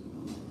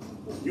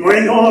 You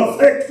ain't going to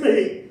affect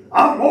me.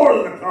 I'm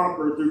more than a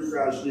conqueror through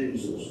Christ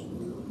Jesus.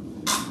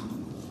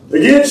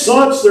 Against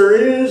such there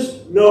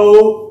is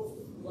no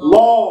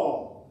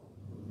law.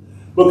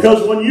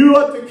 Because when you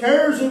let the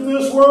cares of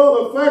this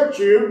world affect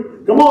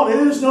you, come on,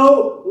 it is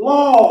no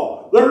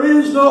law. There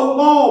is no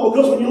law.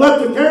 Because when you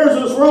let the cares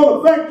of this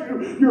world affect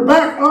you, you're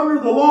back under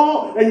the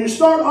law and you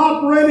start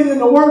operating in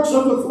the works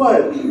of the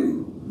flesh.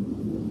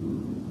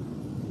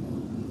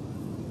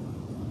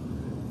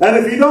 And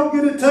if you don't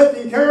get it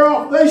taken care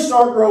of, they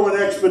start growing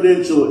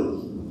exponentially.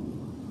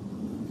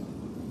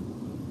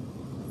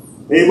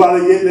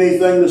 Anybody getting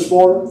anything this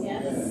morning?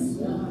 Yes.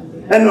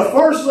 And the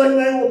first thing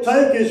they will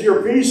take is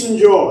your peace and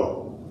joy.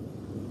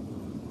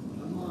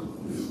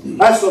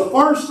 That's the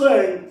first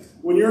thing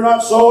when you're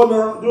not sowing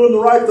or doing the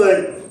right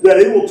thing that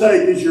it will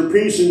take is your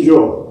peace and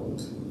joy.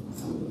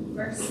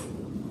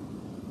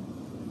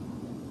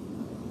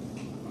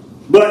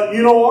 But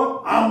you know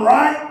what? I'm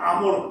right.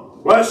 I'm going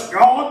to bless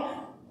God.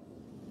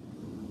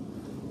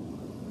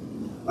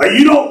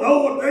 You don't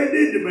know what they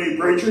did to me,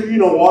 preacher. You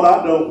know what?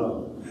 I don't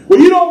know. Well,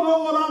 you don't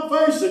know what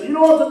I'm facing. You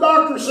know what the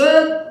doctor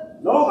said?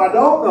 No, I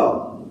don't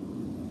know.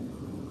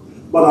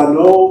 But I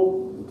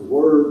know what the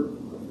Word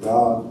of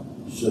God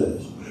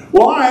says.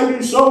 Well, I had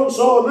you so and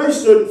so, and they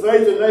stood in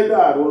faith and they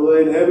died. Were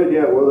they in heaven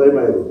yet? Were they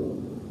made it?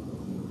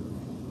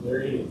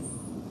 They're in it.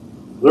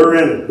 They're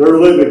in it. They're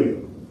living it.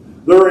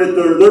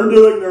 They're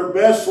doing their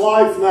best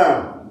life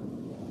now.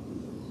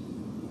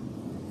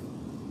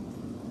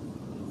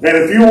 And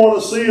if you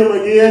want to see them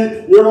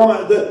again,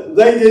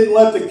 they didn't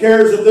let the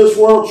cares of this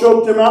world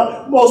choke them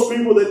out. Most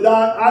people that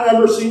died, I've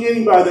never seen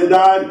anybody that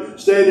died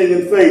standing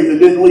in faith that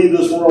didn't leave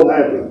this world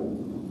happy.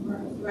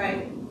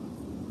 Right.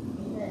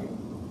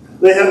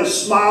 They had a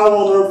smile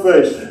on their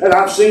face. And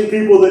I've seen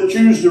people that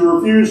choose to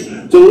refuse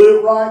to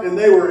live right, and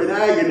they were in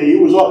agony.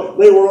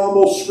 They were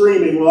almost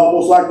screaming,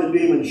 almost like the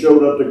demon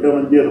showed up to come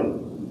and get them.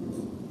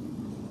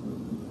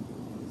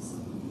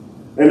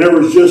 And there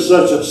was just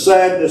such a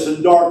sadness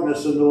and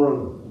darkness in the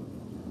room.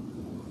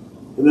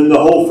 And then the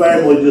whole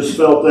family just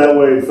felt that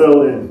way and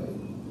fell in.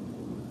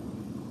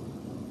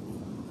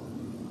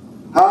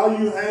 How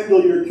you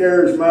handle your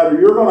cares matter.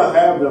 You're going to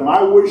have them.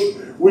 I wish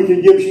we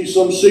could give you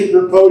some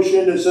secret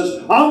potion that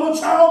says, I'm a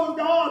child of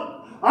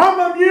God.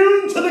 I'm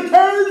immune to the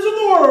cares of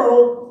the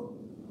world.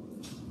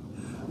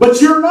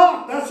 But you're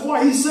not. That's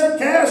why he said,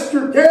 cast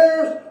your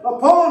cares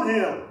upon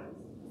him.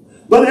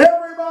 But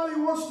everybody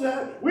wants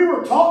to. We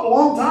were taught a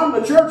long time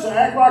in the church to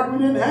act like we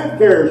didn't have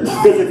cares.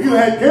 Because if you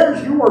had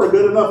cares, you weren't a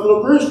good enough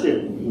little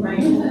Christian. Right.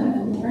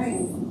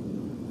 Right.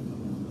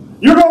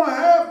 You're going to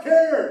have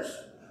cares.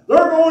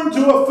 They're going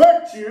to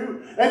affect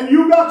you. And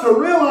you got to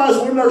realize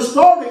when they're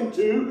starting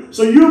to,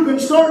 so you can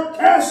start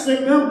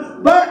casting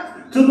them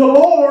back to the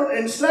Lord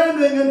and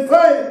standing in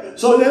faith,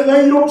 so that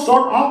then you don't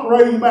start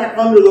operating back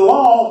under the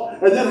law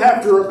and then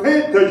have to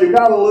repent because you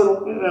got a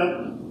little.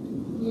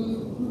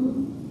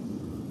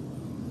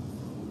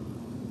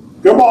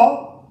 Come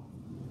on.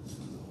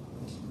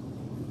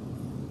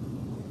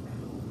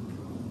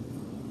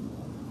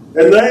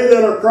 And they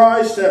that are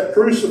Christ have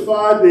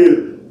crucified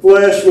the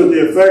flesh with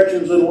the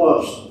affections and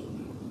lusts.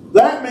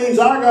 That means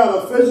I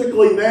got to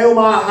physically nail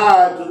my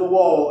hide to the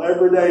wall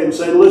every day and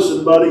say,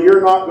 listen, buddy,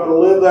 you're not going to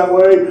live that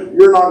way.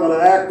 You're not going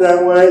to act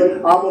that way.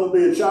 I'm going to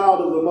be a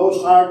child of the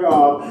Most High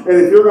God. And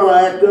if you're going to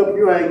act up,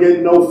 you ain't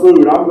getting no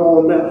food.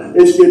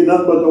 It's getting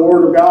nothing but the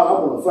Word of God.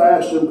 I'm going to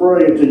fast and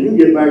pray until you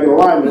get back in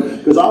alignment,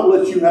 because I'll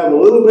let you have a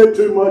little bit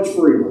too much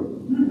freedom.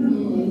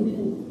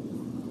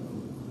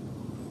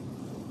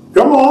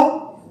 Come on.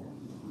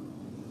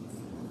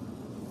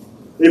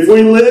 If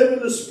we live in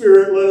the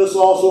Spirit, let us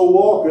also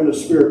walk in the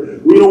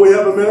Spirit. We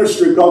have a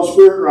ministry called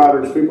Spirit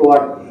Riders. People are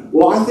like,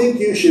 well, I think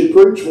you should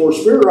preach more.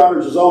 Spirit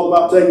Riders is all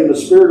about taking the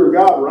Spirit of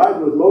God,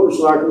 riding with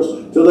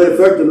motorcycles till they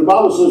affect it. The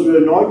Bible says the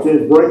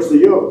anointing breaks the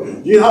yoke.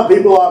 Do you know how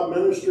people I've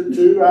ministered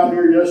to out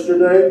here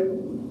yesterday,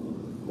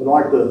 in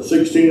like the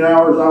 16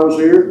 hours I was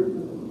here,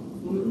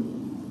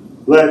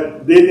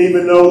 that didn't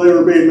even know they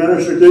were being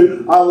ministered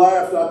to? I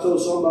laughed. I told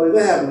somebody,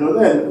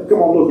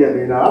 come on, look at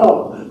me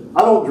now.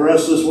 I don't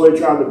dress this way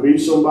trying to be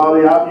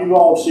somebody. You've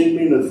all seen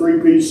me in a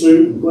three-piece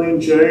suit and clean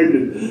shaved,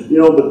 and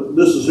but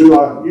this is who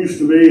I used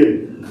to be.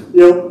 And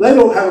they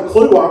don't have a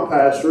clue I'm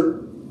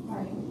pastor.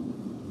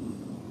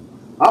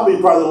 I'll be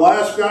probably the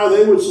last guy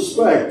they would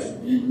suspect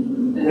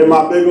in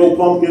my big old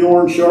pumpkin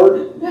orange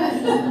shirt.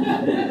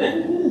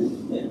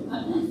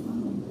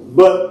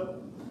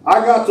 But I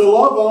got to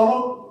love on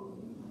them.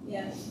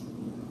 Yes.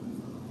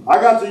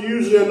 I got to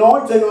use the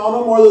anointing on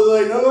them whether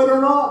they knew it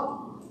or not.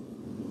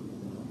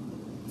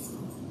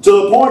 To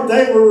the point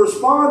they were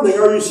responding.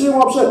 Are you seeing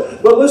what I'm saying?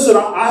 But listen,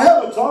 I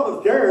have a ton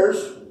of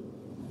cares.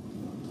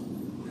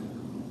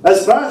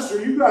 As pastor,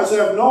 you guys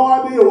have no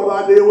idea what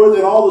I deal with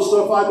and all the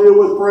stuff I deal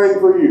with praying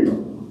for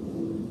you.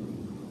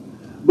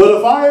 But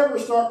if I ever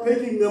start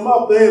picking them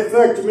up, they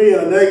affect me in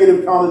a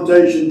negative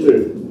connotation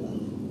too.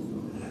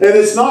 And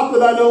it's not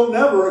that I don't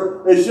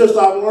never, it's just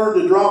I've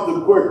learned to drop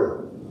them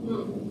quicker.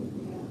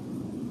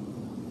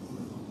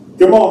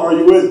 Come on, are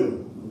you with me?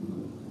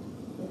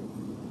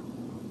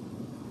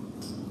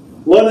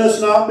 Let us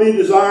not be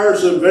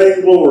desirous of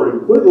vainglory.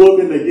 Quit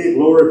looking to get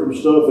glory from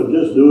stuff and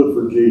just do it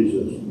for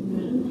Jesus.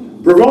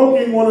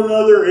 Provoking one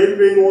another,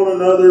 envying one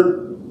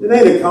another. It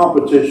ain't a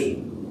competition.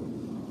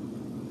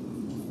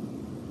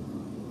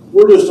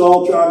 We're just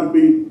all trying to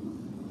be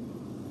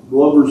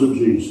lovers of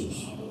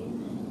Jesus.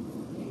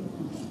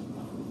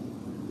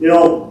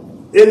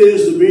 It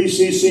is the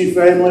BCC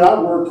family. I've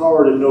worked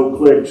hard at no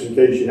clicks, in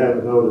case you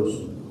haven't noticed.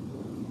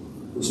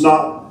 It's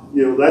not,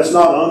 that's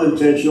not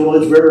unintentional.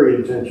 It's very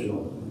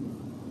intentional.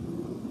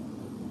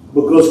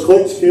 Because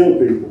cliques kill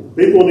people.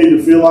 People need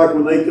to feel like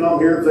when they come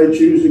here, if they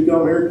choose to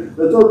come here,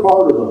 that they're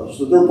part of us,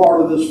 that they're part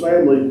of this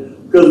family,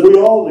 because we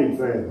all need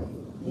family.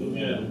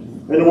 Amen.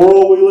 In the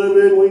world we live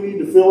in, we need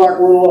to feel like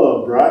we're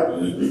loved, right?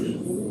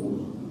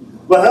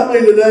 But how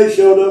many today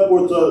showed up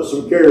with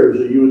some cares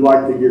that you would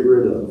like to get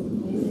rid of?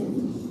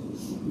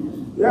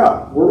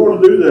 Yeah, we're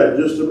going to do that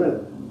in just a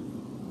minute.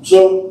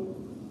 So,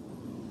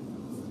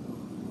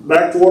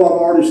 back to what I've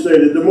already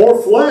stated. The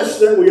more flesh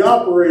that we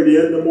operate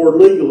in, the more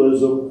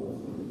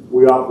legalism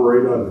we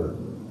operate under.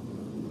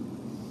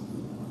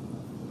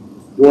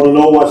 You want to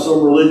know why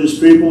some religious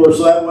people are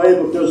that way?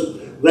 Because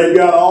they've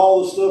got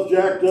all the stuff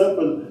jacked up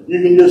and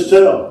you can just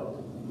tell.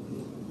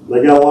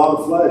 They got a lot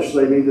of flesh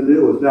they need to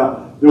deal with.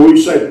 Now, do we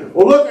say,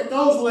 well, look at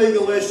those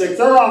legalistics.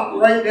 They're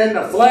operating in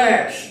the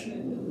flesh.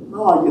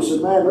 No, I guess,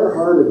 man, they're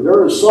hurting.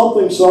 There is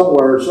something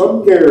somewhere,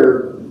 some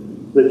care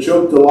that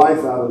choked the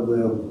life out of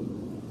them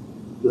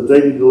that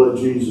they need to let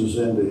Jesus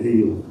in to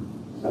heal.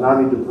 And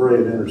I need to pray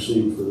and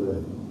intercede for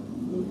them.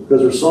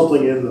 Because there's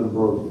something in them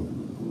broken.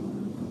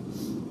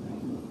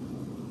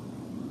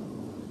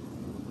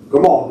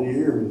 Come on, do you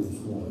hear me this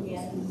morning?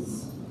 Yes.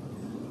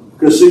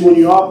 Because see, when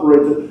you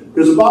operate,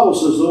 because the Bible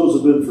says those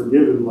have been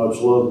forgiven much,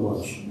 love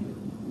much.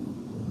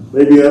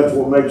 Maybe that's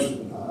what makes,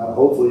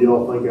 hopefully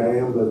y'all think I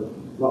am, but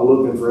I'm not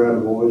looking for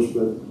attaboys,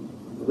 but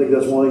I think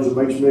that's one of the things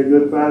that makes me a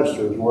good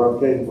pastor, is where I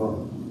came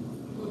from.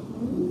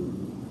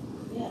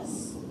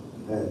 Yes.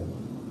 And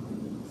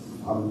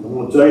I'm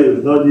going to tell you,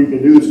 there's nothing you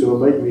can do that's going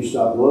to make me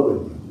stop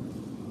loving you.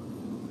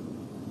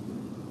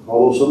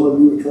 Although some of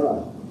you have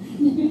tried.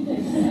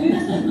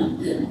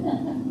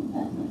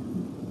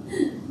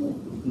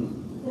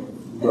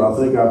 But I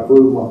think I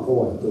proved my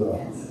point.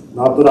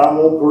 Not that I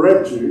won't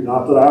correct you,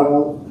 not that I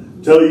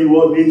won't tell you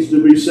what needs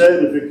to be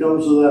said if it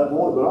comes to that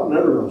point, but I'm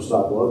never going to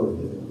stop loving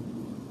you.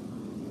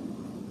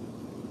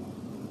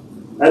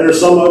 And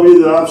there's some of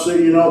you that I've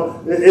seen, you know,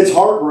 it's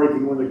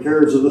heartbreaking when the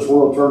cares of this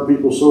world turn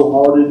people so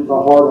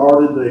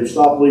hard-hearted, they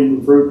stop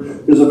leaving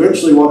fruit. Because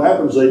eventually what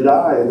happens, they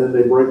die and then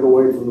they break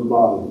away from the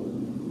body.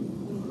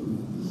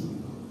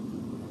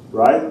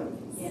 Right?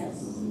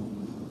 Yes.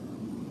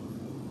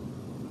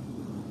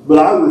 But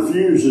I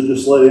refuse to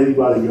just let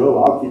anybody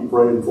go. I'll keep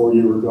praying for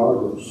you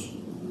regardless.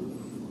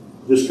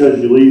 Just because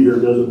you leave here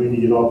doesn't mean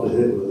you get off the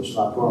hit list.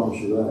 I promise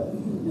you that.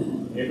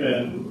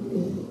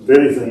 Amen. If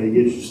anything, it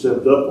gets you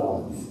stepped up on.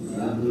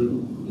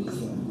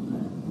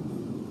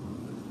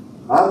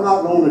 I'm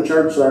not going to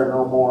church there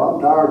no more.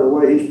 I'm tired of the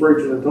way he's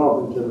preaching and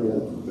talking to me.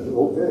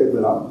 Okay,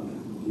 but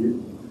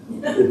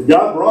if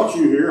God brought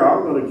you here,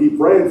 I'm going to keep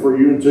praying for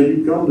you until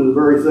you come to the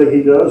very thing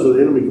he does, or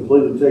the enemy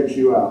completely takes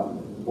you out.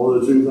 One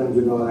of the two things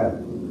are going to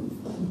happen.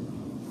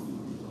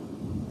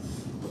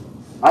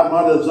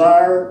 My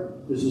desire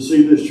is to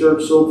see this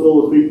church so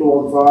full of people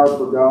on fire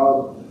for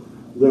God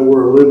that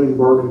we're a living,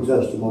 burning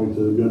testimony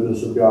to the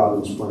goodness of God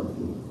in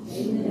Springfield.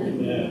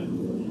 Amen.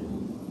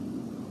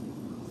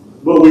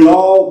 But we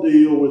all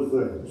deal with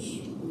things.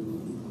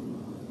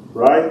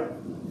 Right?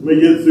 Let me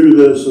get through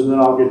this and then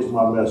I'll get to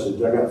my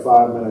message. I got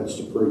 5 minutes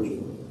to preach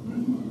it.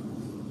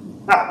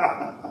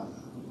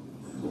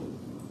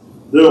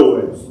 The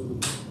ways.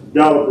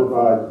 God will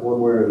provide one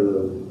way or the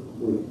other.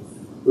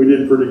 We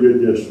did pretty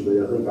good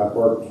yesterday. I think I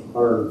parked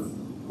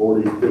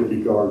 140,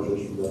 50 cars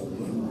yesterday.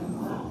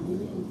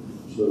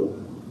 So,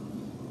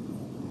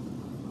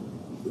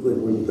 I think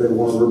we can pay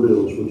one of our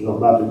bills, which I'm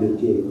about to get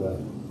to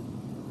tonight.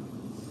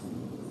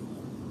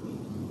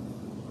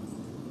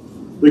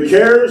 The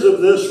cares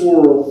of this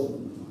world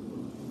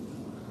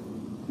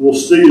will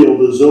steal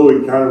the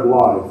Zoe kind of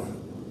life,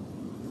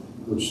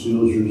 which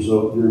steals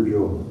your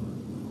joy.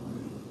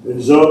 And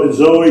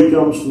Zoe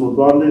comes from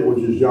abundant,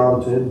 which is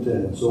John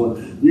 10:10. So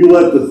when you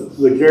let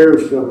the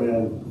cares come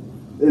in,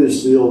 it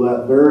is steal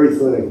that very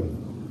thing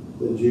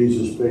that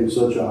Jesus paid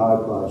such a high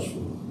price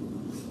for.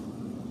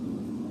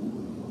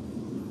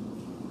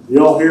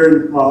 Y'all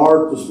hearing my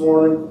heart this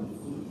morning?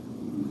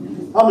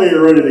 How many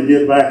are ready to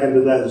get back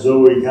into that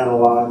Zoe kind of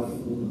life?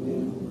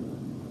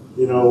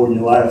 You know, when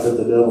you laugh at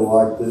the devil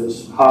like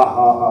this. Ha,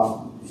 ha,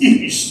 ha.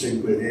 You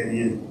stupid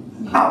idiot.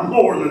 I'm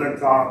more than a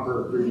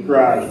conqueror through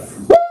Christ.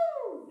 Woo!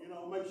 You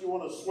know, it makes you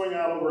want to swing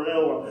out over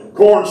hell a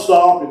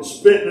cornstalk and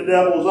spit in the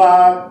devil's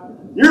eye.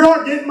 You're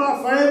not getting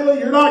my family.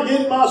 You're not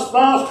getting my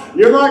spouse.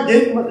 You're not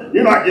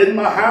getting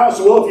my house.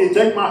 Well, if you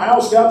take my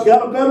house, God's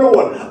got a better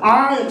one.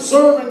 I am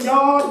serving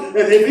God,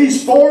 and if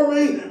He's for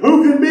me,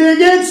 who can be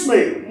against me?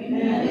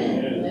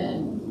 Amen.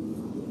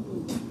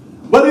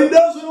 But it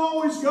doesn't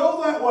always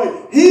go that way.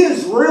 He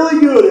is really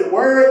good at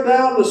wearing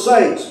down the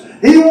saints.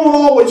 He won't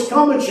always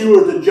come at you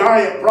with a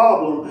giant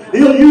problem.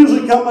 He'll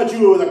usually come at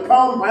you with a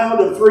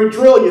compound of 3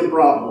 trillion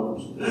problems.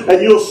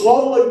 And you'll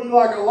slowly be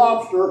like a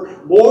lobster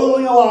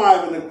boiling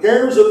alive in the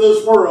cares of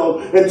this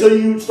world until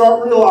you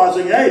start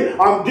realizing, hey,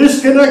 I'm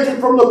disconnected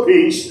from the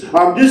peace.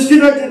 I'm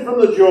disconnected from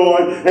the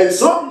joy. And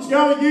something's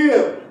got to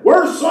give.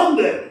 Where's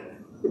Sunday?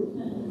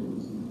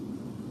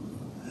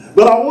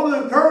 But I want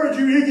to encourage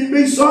you, it can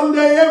be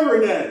Sunday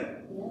every day.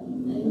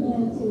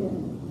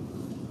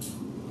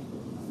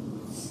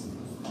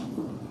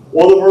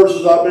 One of the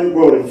verses I've been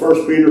quoting,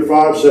 1 Peter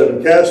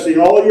 5:7, casting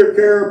all your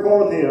care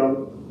upon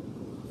Him,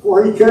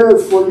 for He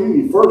cares for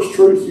you. First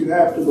truth you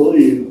have to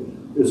believe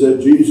is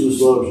that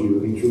Jesus loves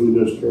you and He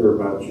truly does care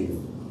about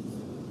you.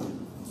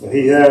 And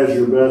He has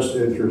your best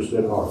interest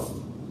at heart.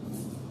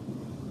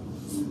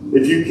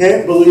 If you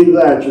can't believe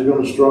that, you're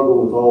going to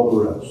struggle with all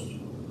the rest.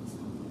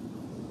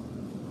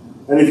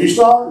 And if you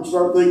start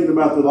thinking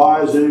about the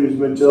lies the enemy's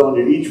been telling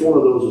you, each one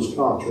of those is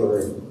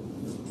contrary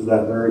to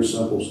that very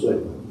simple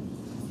statement.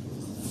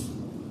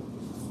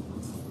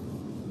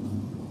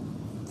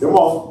 Come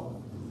on.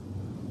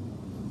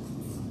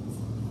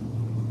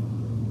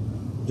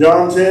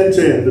 John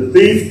 10:10. The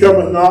thief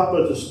cometh not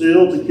but to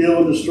steal, to kill,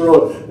 and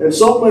destroy. And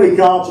so many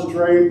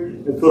concentrate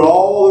and put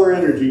all their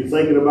energy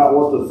thinking about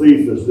what the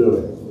thief is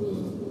doing.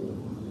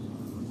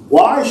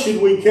 Why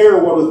should we care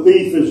what a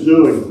thief is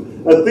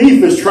doing? A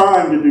thief is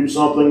trying to do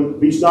something.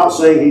 He's not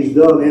saying he's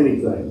done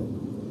anything.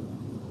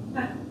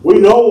 We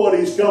know what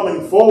he's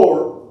coming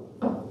for.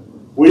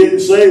 We didn't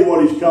say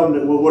what he's coming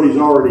to, what he's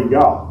already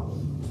got.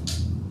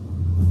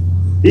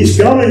 He's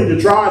coming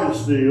to try to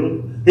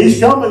steal. He's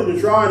coming to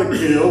try to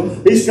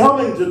kill. He's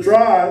coming to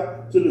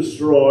try to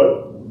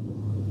destroy.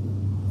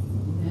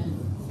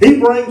 He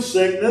brings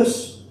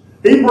sickness.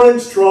 He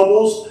brings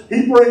troubles.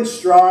 He brings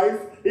strife.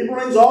 He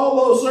brings all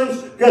those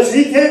things because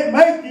He can't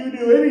make you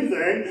do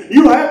anything.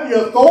 You have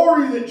the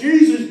authority that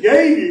Jesus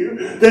gave you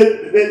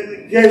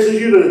that causes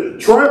you to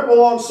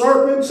trample on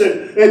serpents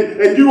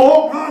and do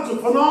all kinds of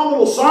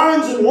phenomenal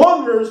signs and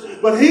wonders.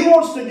 But He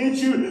wants to get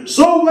you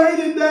so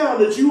weighted down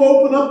that you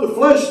open up the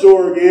flesh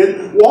door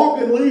again,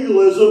 walk in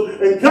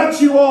legalism, and cut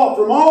you off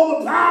from all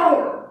the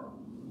power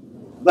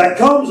that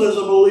comes as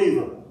a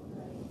believer.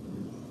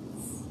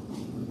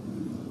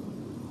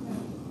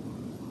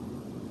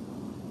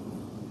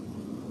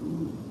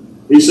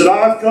 He said,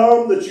 I've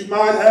come that you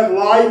might have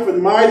life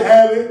and might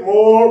have it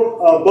more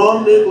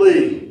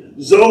abundantly.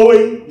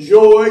 Zoe,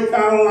 joy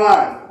kind of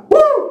life.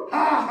 Woo!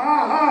 Ha,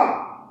 ha,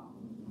 ha.